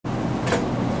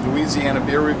Louisiana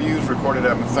beer reviews recorded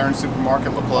at Mathern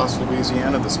Supermarket, LaPlace,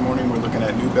 Louisiana. This morning we're looking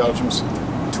at New Belgium's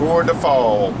Tour de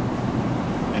Fall,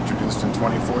 introduced in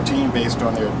 2014 based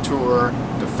on their Tour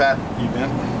de Fat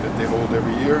event that they hold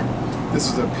every year.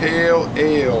 This is a pale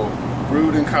ale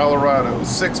brewed in Colorado,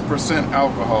 6%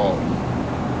 alcohol.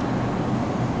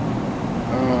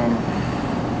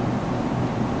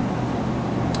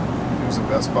 Here's a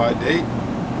Best Buy date,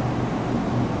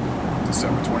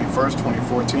 December 21st,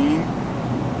 2014.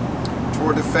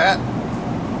 Tour de Fat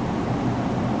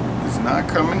is not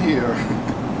coming here.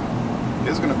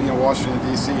 It's going to be in Washington,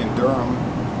 D.C. and Durham,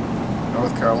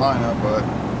 North Carolina, but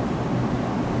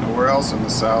nowhere else in the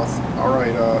South.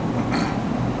 Alright,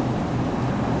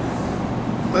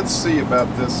 let's see about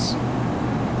this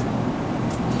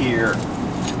here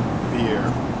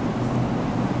beer.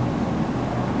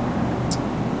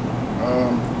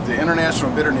 The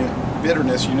international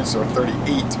bitterness units are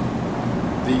 38.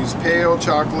 They use pale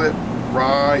chocolate,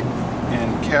 rye,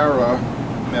 and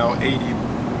caramel 80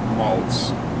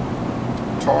 malts.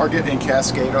 Target and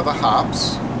Cascade are the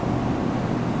hops,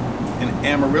 and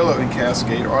Amarillo and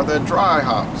Cascade are the dry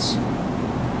hops.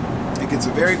 It gets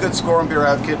a very good score on Beer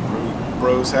Advocate.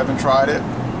 Bros haven't tried it.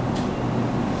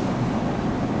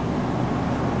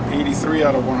 83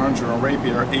 out of 100 on Ray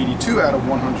Beer, 82 out of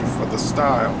 100 for the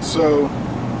style. So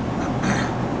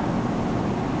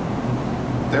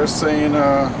they're saying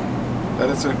that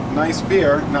it's a nice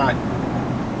beer, not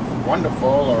wonderful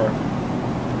or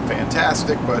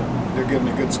fantastic, but they're giving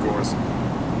it good scores.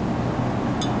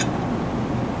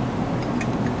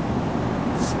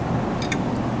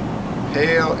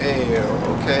 Pale ale,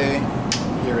 okay,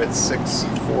 here at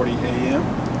 6:40 a.m.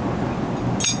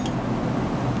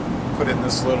 Put it in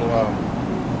this little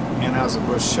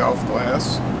Anheuser-Busch shelf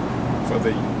glass for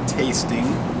the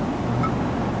tasting.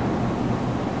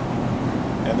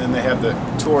 And then they have the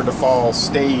Tour de Fall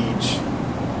stage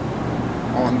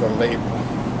on the label.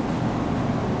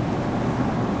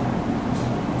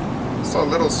 Saw a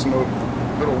little smoke,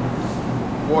 little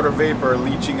water vapor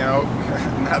leaching out.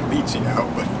 Not leaching out,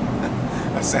 but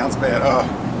that sounds bad.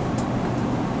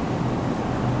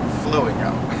 Flowing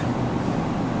out.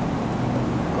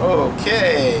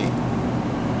 Okay.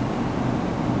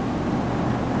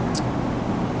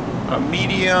 A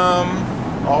medium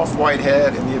off-white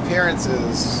head, and the appearance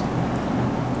is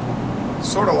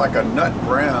sort of like a nut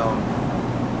brown,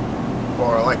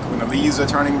 or like when the leaves are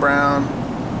turning brown.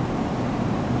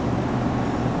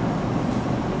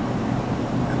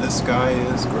 And the sky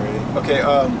is gray. Okay,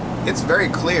 it's very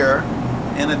clear,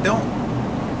 and I don't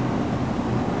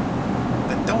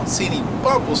see any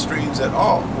bubble streams at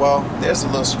all. Well, there's a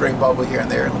little stray bubble here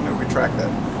and there. Let me retract that.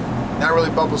 Not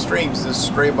really bubble streams, there's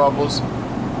stray bubbles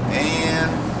and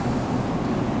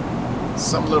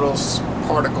some little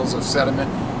particles of sediment.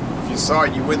 If you saw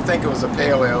it, you wouldn't think it was a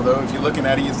pale ale, though. If you're looking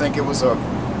at it, you think it was a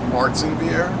Martzen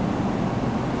beer.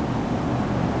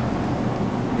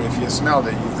 But if you smelled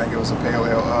it, you think it was a pale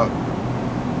ale.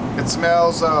 It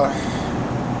smells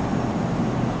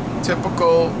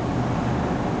typical,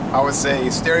 I would say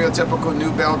stereotypical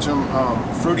New Belgium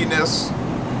fruitiness,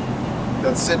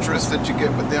 that citrus that you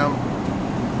get with them.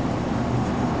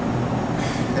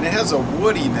 And it has a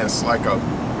woodiness, like a,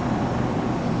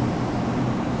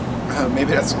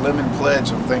 maybe that's a lemon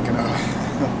pledge I'm thinking of.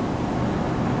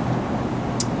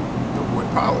 The wood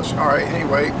polish. Alright,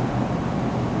 anyway.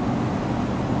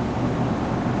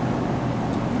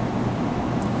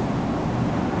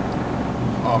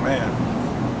 Oh man.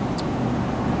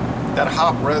 That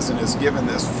hop resin is giving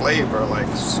this flavor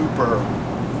like super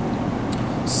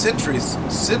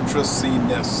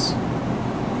citrusiness.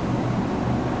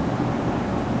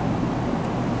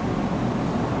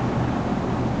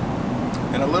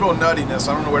 And a little nuttiness.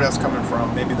 I don't know where that's coming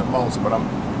from. Maybe the malts, but I'm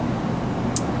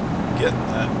getting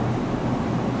that.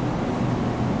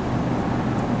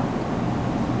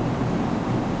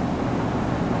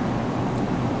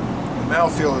 The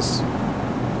mouthfeel is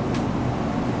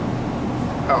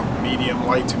medium,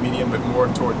 light to medium, but more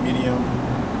toward medium.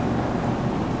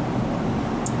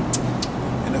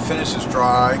 And the finish is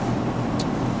dry.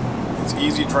 It's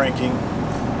easy drinking.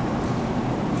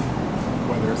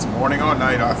 Whether it's morning or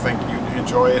night, I think you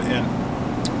enjoy it, and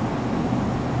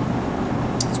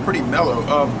it's pretty mellow.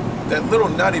 That little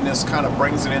nuttiness kind of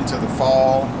brings it into the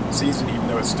fall season, even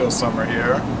though it's still summer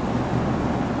here.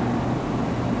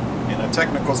 In a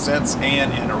technical sense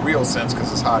and in a real sense,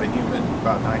 because it's hot and humid,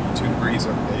 about 92 degrees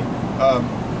every day.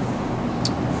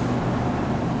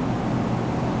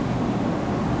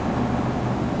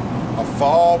 A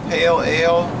fall pale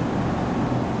ale.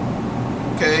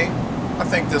 Okay, I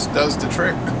think this does the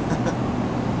trick.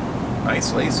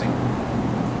 Nice lacing.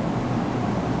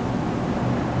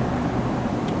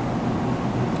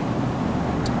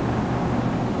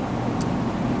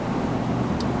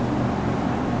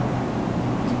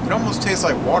 tastes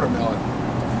like watermelon.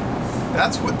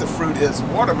 That's what the fruit is,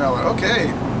 watermelon. Okay.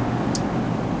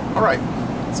 All right.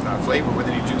 It's not flavored with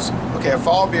any juice. Okay, a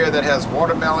fall beer that has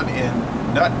watermelon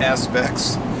and nut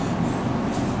aspects,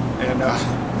 and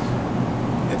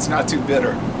it's not too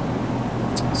bitter.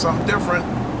 Something different.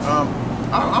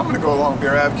 I'm going to go along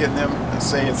Beer Advocate and them and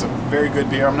say it's a very good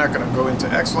beer. I'm not going to go into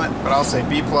excellent, but I'll say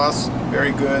B+,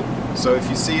 very good. So if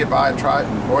you see it, buy and try it,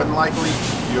 and more than likely,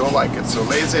 you'll like it. So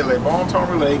Laissez Le Bon Temps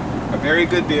Roulé, a very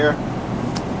good beer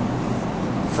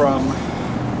from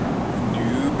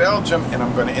New Belgium. And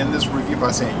I'm going to end this review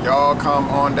by saying, y'all come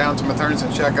on down to Matherns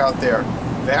and check out their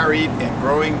varied and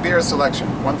growing beer selection.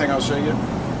 One thing I'll show you,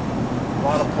 a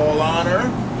lot of Paul Honor.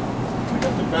 We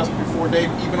got the best before date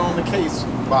even on the case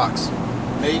box.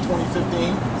 May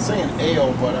 2015. It's saying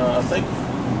ale, but I think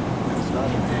it's not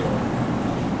an ale.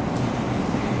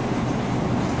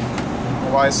 I don't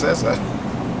know why it says that.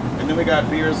 And then we got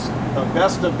beers,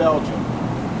 Best of Belgium,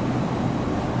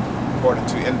 according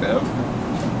to InBev.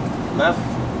 Left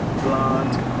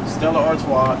Blonde, Stella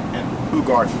Artois, and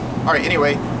Hoegaarden. All right,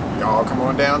 anyway, y'all come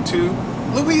on down to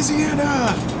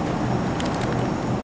Louisiana.